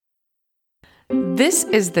This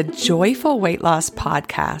is the Joyful Weight Loss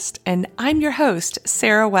Podcast, and I'm your host,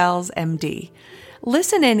 Sarah Wells, MD.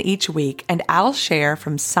 Listen in each week, and I'll share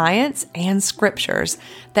from science and scriptures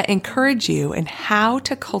that encourage you in how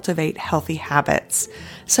to cultivate healthy habits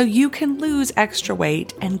so you can lose extra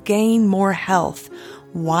weight and gain more health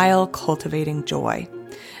while cultivating joy.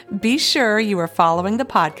 Be sure you are following the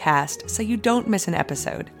podcast so you don't miss an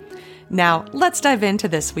episode. Now, let's dive into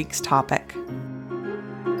this week's topic.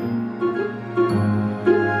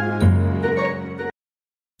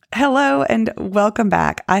 Hello and welcome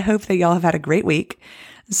back. I hope that y'all have had a great week.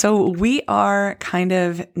 So we are kind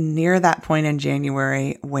of near that point in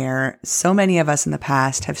January where so many of us in the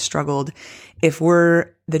past have struggled. If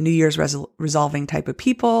we're the New Year's resolving type of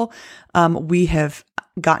people, we have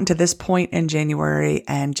gotten to this point in January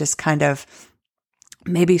and just kind of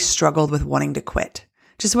maybe struggled with wanting to quit.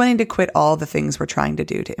 Just wanting to quit all the things we're trying to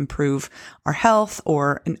do to improve our health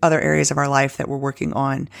or in other areas of our life that we're working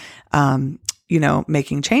on,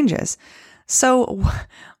 making changes. So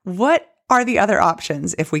what are the other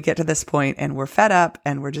options if we get to this point and we're fed up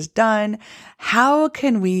and we're just done? How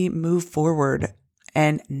can we move forward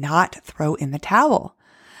and not throw in the towel?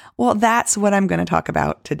 Well, that's what I'm going to talk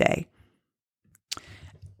about today.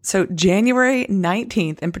 So January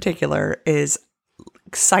 19th in particular is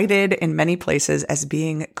cited in many places as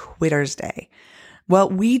being Quitter's Day. Well,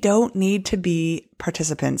 we don't need to be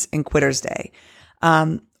participants in Quitter's Day.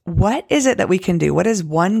 What is it that we can do? What is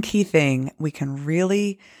one key thing we can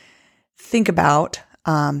really think about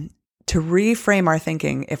to reframe our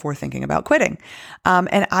thinking if we're thinking about quitting?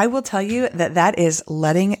 And I will tell you that is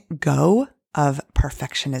letting go of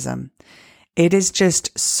perfectionism. It is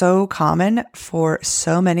just so common for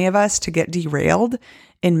so many of us to get derailed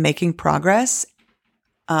in making progress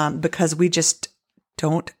because we just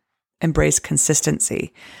don't embrace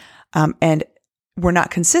consistency. And we're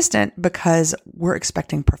not consistent because we're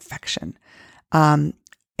expecting perfection. And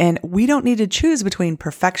we don't need to choose between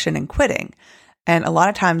perfection and quitting. And a lot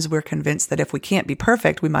of times we're convinced that if we can't be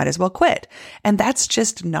perfect, we might as well quit. And that's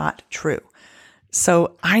just not true.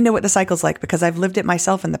 So I know what the cycle's like because I've lived it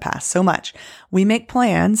myself in the past so much. We make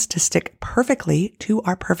plans to stick perfectly to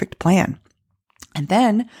our perfect plan. And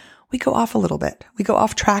then we go off a little bit. We go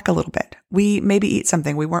off track a little bit. We maybe eat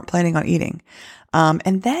something we weren't planning on eating.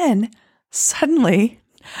 And then suddenly,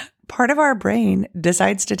 part of our brain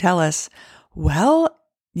decides to tell us, well,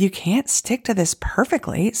 you can't stick to this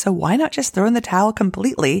perfectly, so why not just throw in the towel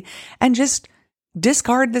completely and just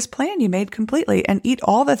discard this plan you made completely and eat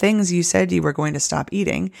all the things you said you were going to stop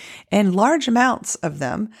eating in large amounts of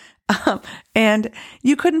them. And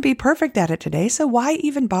you couldn't be perfect at it today, so why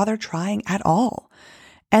even bother trying at all?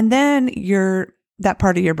 And then that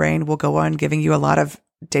part of your brain will go on giving you a lot of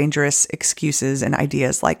dangerous excuses and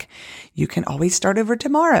ideas like you can always start over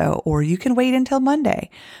tomorrow, or you can wait until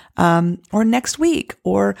Monday, or next week,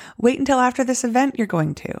 or wait until after this event you're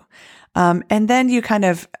going to. And then you kind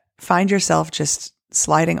of find yourself just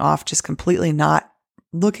sliding off, just completely not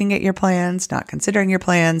looking at your plans, not considering your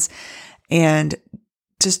plans, and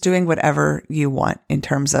just doing whatever you want in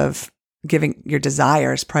terms of giving your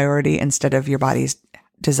desires priority instead of your body's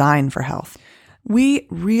design for health. We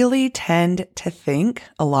really tend to think,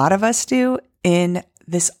 a lot of us do, in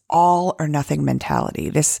this all or nothing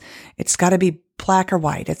mentality. It's got to be black or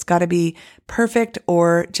white. It's got to be perfect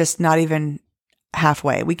or just not even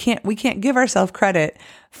halfway. We can't give ourselves credit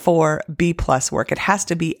for B+ work. It has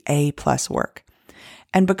to be A+ work.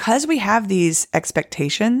 And because we have these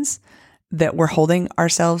expectations that we're holding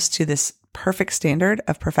ourselves to this perfect standard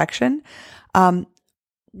of perfection,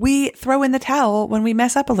 we throw in the towel when we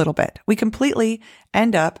mess up a little bit. We completely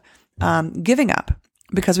end up giving up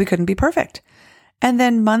because we couldn't be perfect. And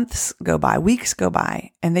then months go by, weeks go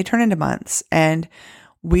by, and they turn into months. And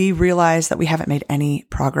we realize that we haven't made any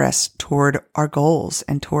progress toward our goals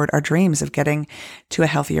and toward our dreams of getting to a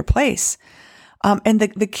healthier place. And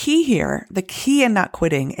the key here, the key in not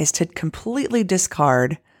quitting, is to completely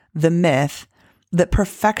discard the myth that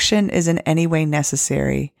perfection is in any way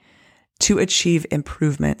necessary to achieve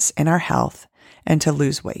improvements in our health and to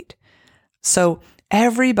lose weight. So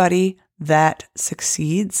everybody that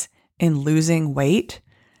succeeds in losing weight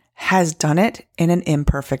has done it in an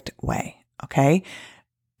imperfect way, okay?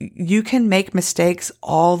 You can make mistakes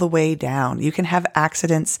all the way down. You can have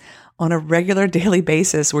accidents on a regular daily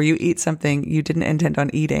basis where you eat something you didn't intend on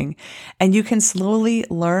eating. And you can slowly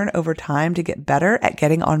learn over time to get better at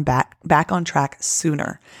getting back on track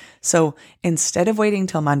sooner. So instead of waiting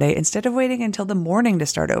till Monday, instead of waiting until the morning to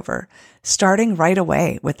start over, starting right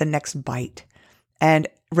away with the next bite and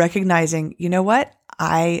recognizing, you know what?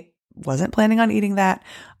 I wasn't planning on eating that.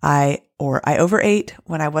 I overate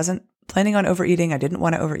when I wasn't planning on overeating. I didn't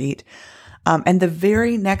want to overeat. And the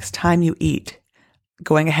very next time you eat,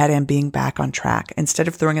 going ahead and being back on track, instead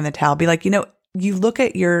of throwing in the towel, be like, you look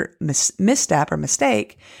at your misstep or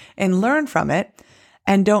mistake and learn from it,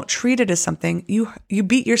 and don't treat it as something you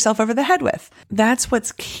beat yourself over the head with. That's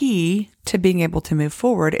what's key to being able to move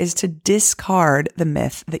forward, is to discard the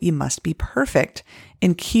myth that you must be perfect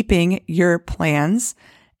in keeping your plans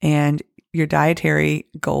and your dietary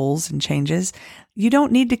goals and changes. You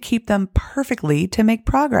don't need to keep them perfectly to make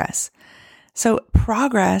progress. So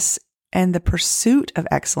progress and the pursuit of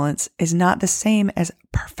excellence is not the same as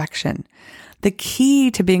perfection. The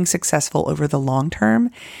key to being successful over the long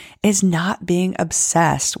term is not being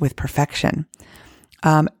obsessed with perfection.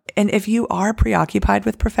 And if you are preoccupied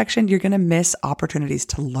with perfection, you're going to miss opportunities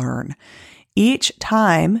to learn. Each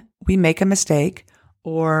time we make a mistake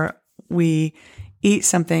or we eat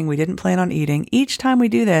something we didn't plan on eating, each time we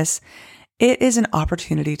do this, it is an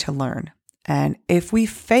opportunity to learn. And if we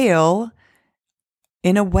fail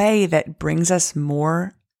in a way that brings us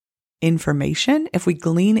more information, if we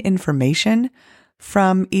glean information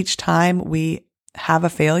from each time we have a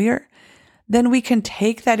failure, then we can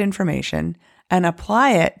take that information and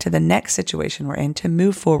apply it to the next situation we're in to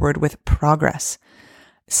move forward with progress.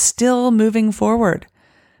 Still moving forward,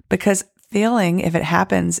 because failing, if it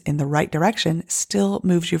happens in the right direction, still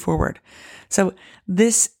moves you forward. So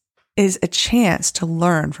this is a chance to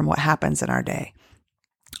learn from what happens in our day.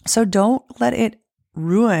 So don't let it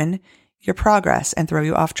ruin your progress and throw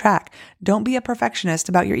you off track. Don't be a perfectionist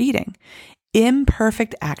about your eating.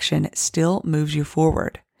 Imperfect action still moves you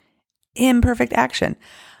forward. Imperfect action.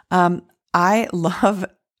 I've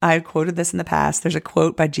quoted this in the past. There's a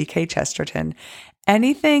quote by G.K. Chesterton.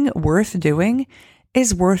 Anything worth doing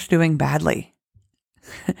is worth doing badly.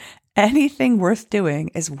 Anything worth doing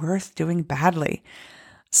is worth doing badly.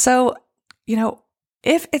 So,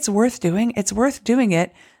 if it's worth doing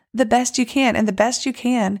it the best you can. And the best you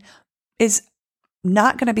can is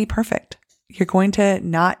not going to be perfect. You're going to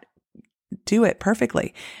not do it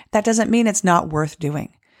perfectly. That doesn't mean it's not worth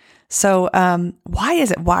doing. So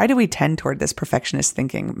why do we tend toward this perfectionist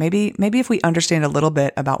thinking? Maybe if we understand a little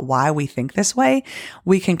bit about why we think this way,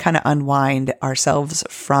 we can kind of unwind ourselves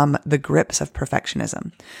from the grips of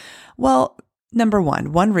perfectionism. Well, number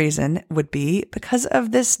one reason would be because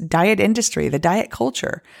of this diet industry, the diet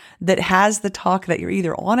culture that has the talk that you're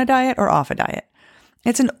either on a diet or off a diet.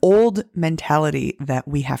 It's an old mentality that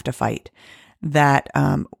we have to fight, that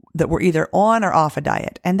we're either on or off a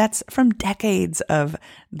diet. And that's from decades of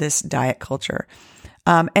this diet culture.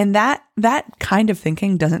 And that kind of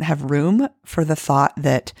thinking doesn't have room for the thought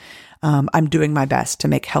that I'm doing my best to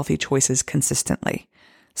make healthy choices consistently.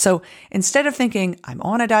 So instead of thinking I'm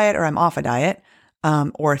on a diet or I'm off a diet,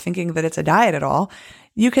 or thinking that it's a diet at all,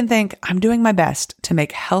 you can think I'm doing my best to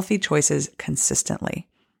make healthy choices consistently.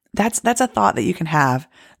 That's a thought that you can have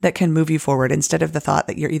that can move you forward instead of the thought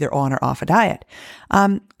that you're either on or off a diet.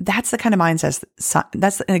 That's the kind of mindset.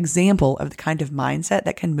 That's an example of the kind of mindset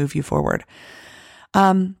that can move you forward.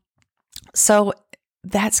 So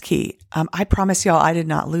that's key. I promise y'all, I did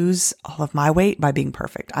not lose all of my weight by being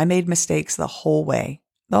perfect. I made mistakes the whole way.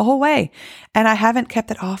 And I haven't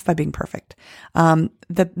kept it off by being perfect.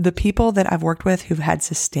 The people that I've worked with who've had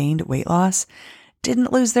sustained weight loss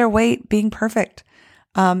didn't lose their weight being perfect.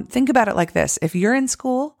 Think about it like this. If you're in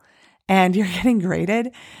school and you're getting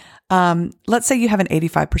graded, let's say you have an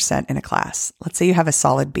 85% in a class. Let's say you have a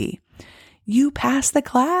solid B. You pass the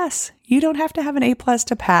class. You don't have to have an A+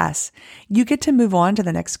 to pass. You get to move on to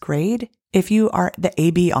the next grade if you are the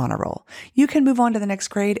AB honor roll. You can move on to the next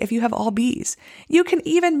grade if you have all Bs. You can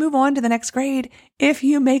even move on to the next grade if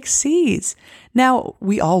you make Cs. Now,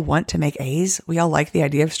 we all want to make As. We all like the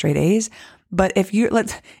idea of straight As. But if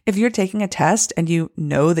you're taking a test and you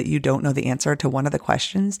know that you don't know the answer to one of the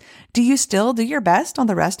questions, do you still do your best on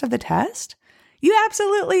the rest of the test? You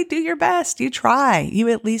absolutely do your best. You try. You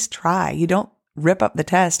at least try. You don't rip up the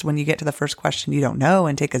test when you get to the first question you don't know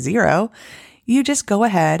and take a 0. You just go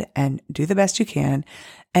ahead and do the best you can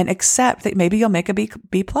and accept that maybe you'll make a B+.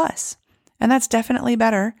 And that's definitely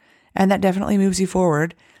better. And that definitely moves you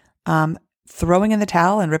forward. Throwing in the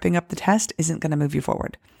towel and ripping up the test isn't going to move you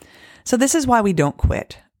forward. So this is why we don't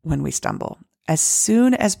quit when we stumble. As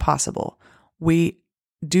soon as possible, we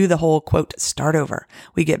do the whole quote, start over.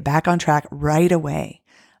 We get back on track right away.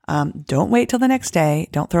 Don't wait till the next day.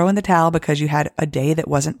 Don't throw in the towel because you had a day that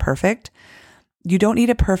wasn't perfect. You don't need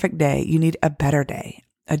a perfect day. You need a better day,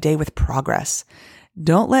 a day with progress.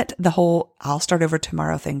 Don't let the whole I'll start over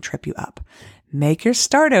tomorrow thing trip you up. Make your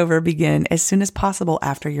start over begin as soon as possible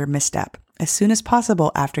after your misstep, as soon as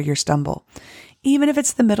possible after your stumble. even if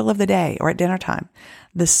it's the middle of the day or at dinner time.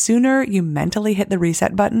 The sooner you mentally hit the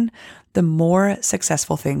reset button, the more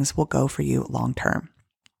successful things will go for you long term.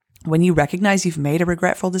 When you recognize you've made a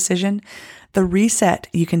regretful decision, the reset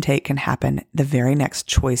you can take can happen the very next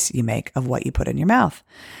choice you make of what you put in your mouth.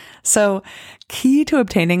 So, key to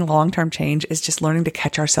obtaining long-term change is just learning to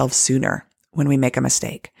catch ourselves sooner when we make a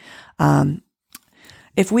mistake.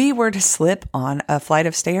 If we were to slip on a flight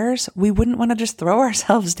of stairs, we wouldn't want to just throw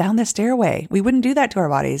ourselves down the stairway. We wouldn't do that to our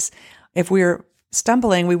bodies. If we were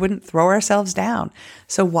stumbling, we wouldn't throw ourselves down.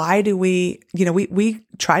 So why do we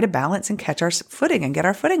try to balance and catch our footing and get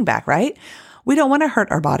our footing back, right? We don't want to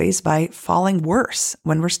hurt our bodies by falling worse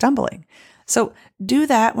when we're stumbling. So do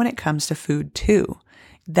that when it comes to food too.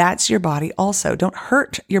 That's your body also. Don't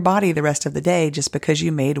hurt your body the rest of the day just because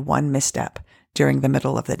you made one misstep during the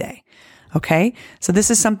middle of the day. Okay. So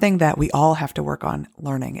this is something that we all have to work on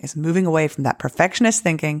learning, is moving away from that perfectionist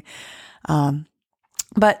thinking.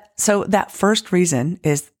 But so that first reason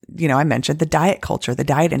is, I mentioned the diet culture. The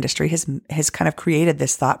diet industry has kind of created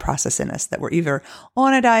this thought process in us that we're either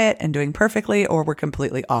on a diet and doing perfectly, or we're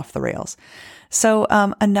completely off the rails. So,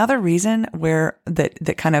 another reason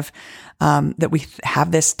that we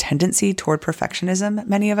have this tendency toward perfectionism,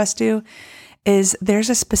 many of us do, is there's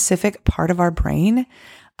a specific part of our brain,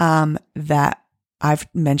 that I've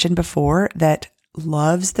mentioned before that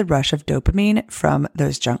loves the rush of dopamine from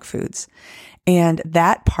those junk foods. And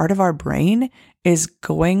that part of our brain is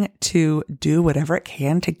going to do whatever it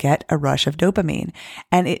can to get a rush of dopamine.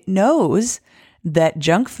 And it knows that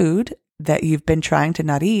junk food that you've been trying to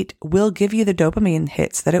not eat will give you the dopamine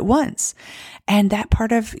hits that it wants. And that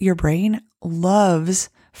part of your brain loves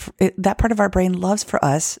for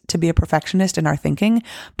us to be a perfectionist in our thinking,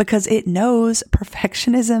 because it knows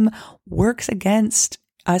perfectionism works against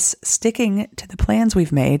us sticking to the plans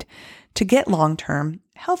we've made to get long-term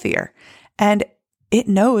healthier. And it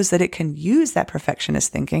knows that it can use that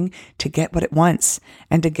perfectionist thinking to get what it wants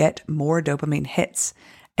and to get more dopamine hits.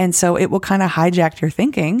 And so it will kind of hijack your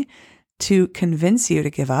thinking to convince you to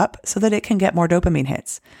give up so that it can get more dopamine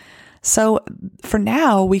hits. So for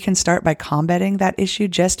now, we can start by combating that issue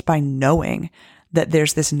just by knowing that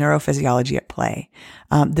there's this neurophysiology at play.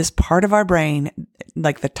 This part of our brain,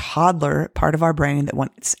 like the toddler part of our brain that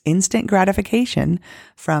wants instant gratification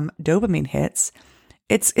from dopamine hits,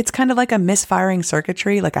 it's kind of like a misfiring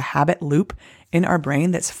circuitry, like a habit loop in our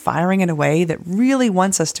brain that's firing in a way that really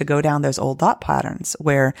wants us to go down those old thought patterns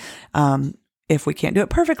where if we can't do it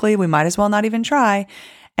perfectly, we might as well not even try,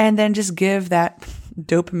 and then just give that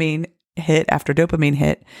dopamine hit after dopamine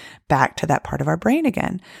hit back to that part of our brain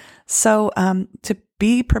again. So to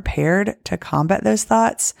be prepared to combat those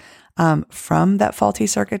thoughts from that faulty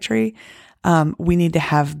circuitry, we need to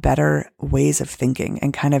have better ways of thinking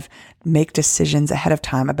and kind of make decisions ahead of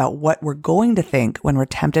time about what we're going to think when we're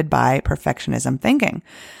tempted by perfectionism thinking.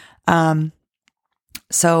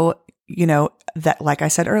 So, that, like I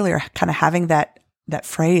said earlier, kind of having that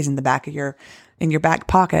phrase in the back of in your back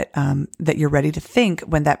pocket, that you're ready to think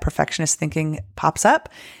when that perfectionist thinking pops up.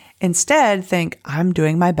 Instead, think, I'm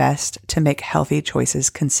doing my best to make healthy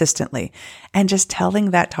choices consistently. And just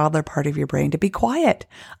telling that toddler part of your brain to be quiet.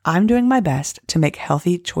 I'm doing my best to make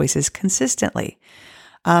healthy choices consistently.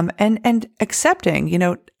 And accepting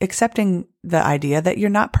the idea that you're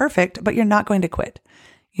not perfect, but you're not going to quit.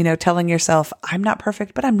 Telling yourself, I'm not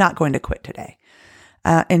perfect, but I'm not going to quit today.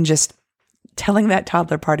 And just telling that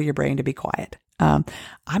toddler part of your brain to be quiet.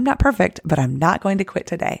 I'm not perfect, but I'm not going to quit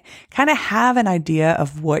today. Kind of have an idea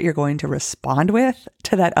of what you're going to respond with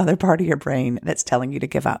to that other part of your brain that's telling you to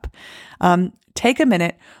give up. Take a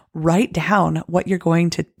minute, write down what you're going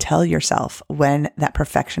to tell yourself when that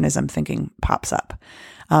perfectionism thinking pops up.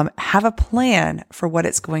 Have a plan for what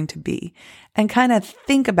it's going to be and kind of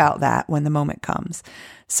think about that when the moment comes.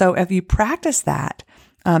 So if you practice that,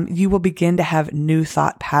 you will begin to have new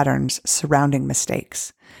thought patterns surrounding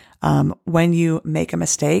mistakes. When you make a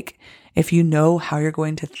mistake, if you know how you're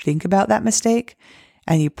going to think about that mistake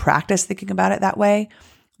and you practice thinking about it that way,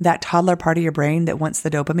 that toddler part of your brain that wants the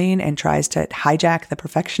dopamine and tries to hijack the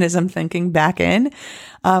perfectionism thinking back in,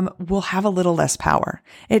 will have a little less power.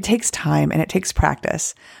 It takes time and it takes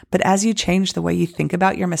practice. But as you change the way you think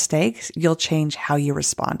about your mistakes, you'll change how you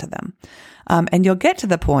respond to them. And you'll get to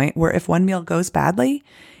the point where if one meal goes badly,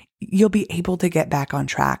 you'll be able to get back on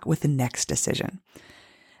track with the next decision.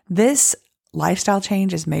 This lifestyle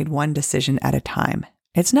change is made one decision at a time.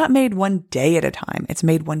 It's not made one day at a time. It's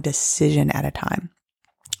made one decision at a time.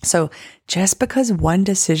 So just because one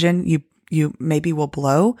decision you maybe will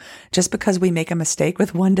blow, just because we make a mistake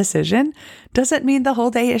with one decision, doesn't mean the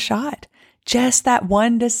whole day is shot. Just that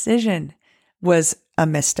one decision was a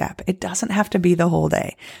misstep. It doesn't have to be the whole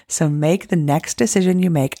day. So make the next decision you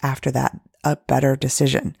make after that a better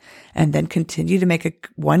decision, and then continue to make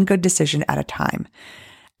one good decision at a time.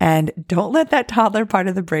 And don't let that toddler part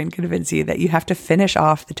of the brain convince you that you have to finish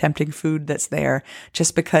off the tempting food that's there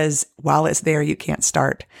just because while it's there, you can't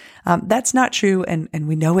start. That's not true. And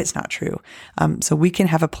we know it's not true. So we can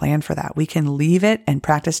have a plan for that. We can leave it and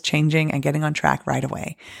practice changing and getting on track right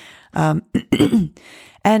away.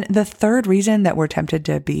 And the third reason that we're tempted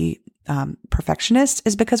to be perfectionists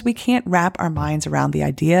is because we can't wrap our minds around the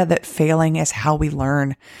idea that failing is how we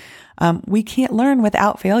learn. We can't learn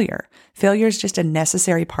without failure. Failure is just a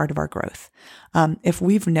necessary part of our growth. If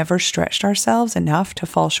we've never stretched ourselves enough to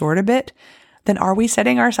fall short a bit, then are we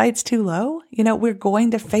setting our sights too low? We're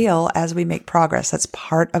going to fail as we make progress. That's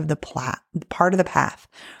part of the path.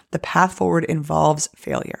 The path forward involves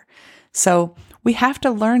failure. So we have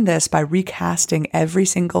to learn this by recasting every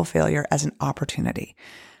single failure as an opportunity.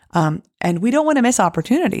 And we don't want to miss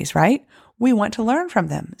opportunities, right? We want to learn from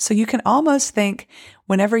them. So you can almost think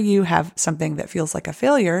whenever you have something that feels like a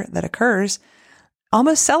failure that occurs,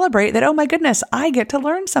 almost celebrate that, oh my goodness, I get to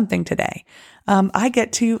learn something today. I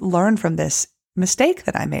get to learn from this mistake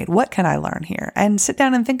that I made. What can I learn here? And sit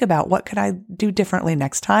down and think about what could I do differently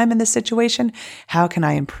next time in this situation? How can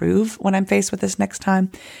I improve when I'm faced with this next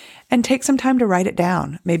time? And take some time to write it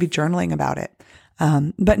down, maybe journaling about it,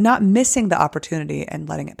 but not missing the opportunity and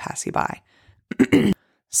letting it pass you by.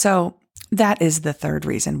 So that is the third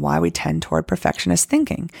reason why we tend toward perfectionist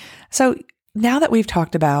thinking. So now that we've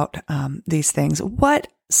talked about these things, what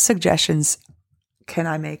suggestions can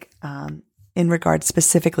I make in regard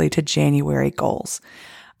specifically to January goals?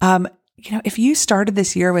 If you started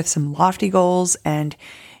this year with some lofty goals and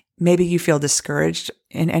maybe you feel discouraged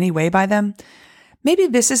in any way by them, maybe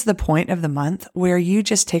this is the point of the month where you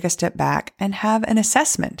just take a step back and have an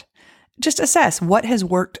assessment. Just assess what has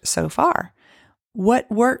worked so far. What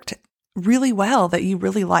worked really well that you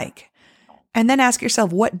really like? And then ask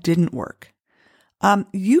yourself what didn't work.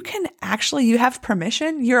 You have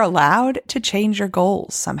permission. You're allowed to change your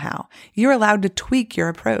goals somehow. You're allowed to tweak your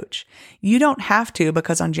approach. You don't have to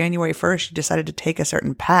because on January 1st, you decided to take a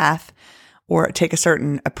certain path or take a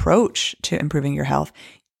certain approach to improving your health.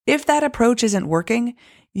 If that approach isn't working,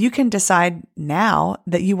 you can decide now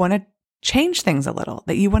that you want to change things a little,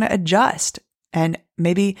 that you want to adjust and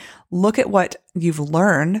maybe look at what you've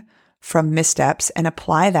learned from missteps and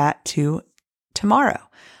apply that to tomorrow.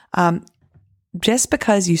 Just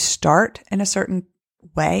because you start in a certain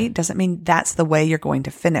way doesn't mean that's the way you're going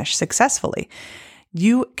to finish successfully.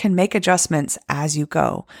 You can make adjustments as you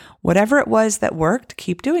go. Whatever it was that worked,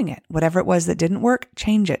 keep doing it. Whatever it was that didn't work,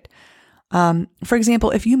 change it. For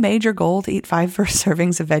example, if you made your goal to eat 5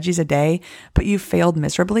 servings of veggies a day, but you failed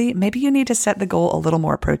miserably, maybe you need to set the goal a little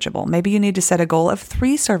more approachable. Maybe you need to set a goal of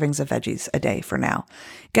 3 servings of veggies a day for now.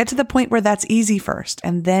 Get to the point where that's easy first,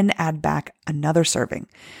 and then add back another serving.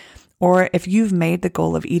 Or if you've made the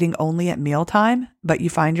goal of eating only at mealtime, but you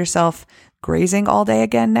find yourself grazing all day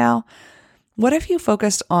again now, what if you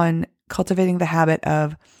focused on cultivating the habit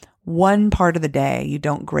of one part of the day you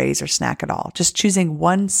don't graze or snack at all, just choosing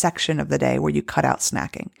one section of the day where you cut out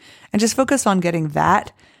snacking and just focus on getting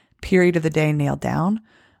that period of the day nailed down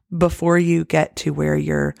before you get to where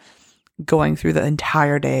you're going through the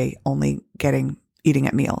entire day only eating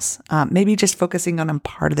at meals. Maybe just focusing on a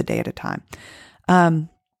part of the day at a time.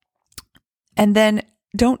 And then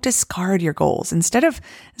don't discard your goals. Instead of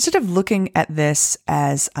looking at this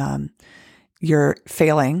as you're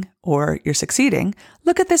failing or you're succeeding,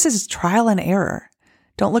 look at this as trial and error.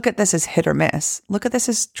 Don't look at this as hit or miss. Look at this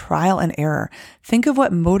as trial and error. Think of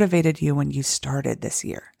what motivated you when you started this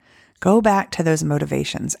year. Go back to those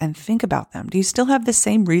motivations and think about them. Do you still have the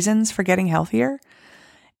same reasons for getting healthier?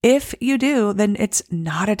 If you do, then it's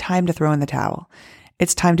not a time to throw in the towel.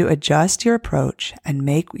 It's time to adjust your approach and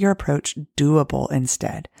make your approach doable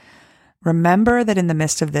instead. Remember that in the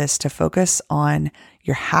midst of this, to focus on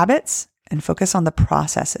your habits and focus on the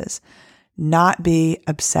processes, not be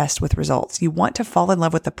obsessed with results. You want to fall in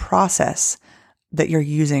love with the process that you're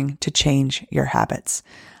using to change your habits,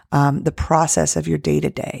 the process of your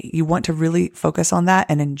day-to-day. You want to really focus on that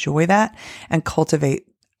and enjoy that and cultivate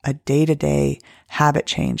a day-to-day habit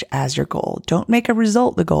change as your goal. Don't make a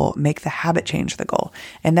result the goal, make the habit change the goal.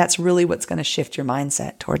 And that's really what's going to shift your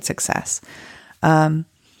mindset towards success. And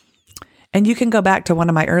you can go back to one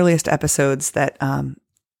of my earliest episodes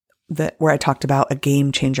where I talked about a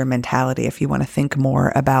game changer mentality if you want to think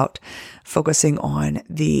more about focusing on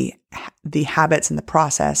the habits and the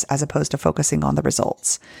process as opposed to focusing on the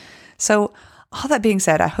results. So All that being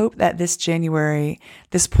said, I hope that this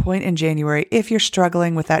point in January, if you're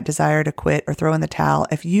struggling with that desire to quit or throw in the towel,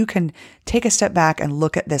 if you can take a step back and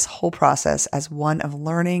look at this whole process as one of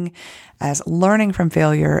learning from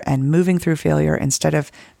failure and moving through failure instead of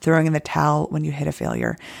throwing in the towel when you hit a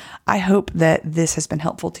failure. I hope that this has been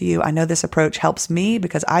helpful to you. I know this approach helps me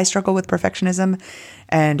because I struggle with perfectionism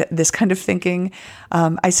and this kind of thinking.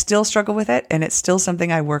 I still struggle with it, and it's still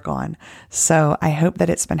something I work on. So I hope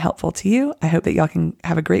that it's been helpful to you. I hope that y'all can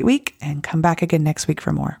have a great week and come back again next week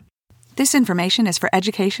for more. This information is for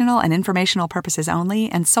educational and informational purposes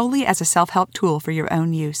only and solely as a self-help tool for your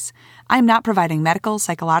own use. I am not providing medical,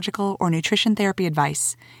 psychological, or nutrition therapy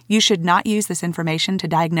advice. You should not use this information to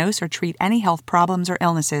diagnose or treat any health problems or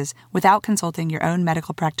illnesses without consulting your own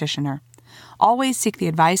medical practitioner. Always seek the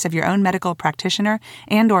advice of your own medical practitioner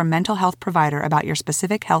and/or mental health provider about your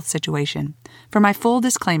specific health situation. For my full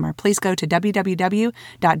disclaimer, please go to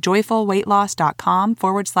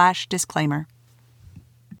www.joyfulweightloss.com/disclaimer.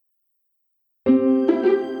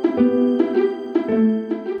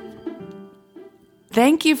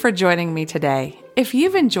 Thank you for joining me today. If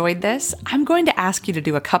you've enjoyed this, I'm going to ask you to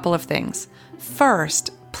do a couple of things.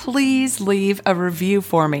 First, please leave a review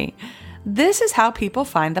for me. This is how people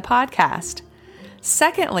find the podcast.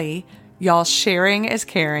 Secondly, y'all, sharing is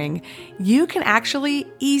caring. You can actually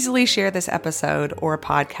easily share this episode or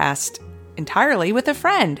podcast entirely with a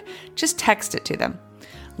friend. Just text it to them.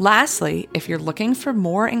 Lastly, if you're looking for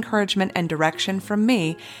more encouragement and direction from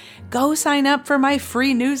me, go sign up for my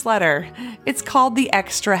free newsletter. It's called The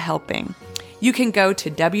Extra Helping. You can go to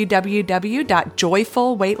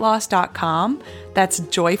www.joyfulweightloss.com. That's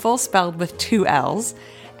joyful spelled with 2 L's.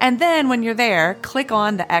 And then when you're there, click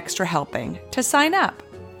on The Extra Helping to sign up.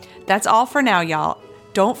 That's all for now, y'all.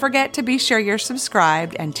 Don't forget to be sure you're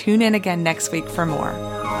subscribed and tune in again next week for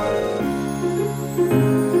more.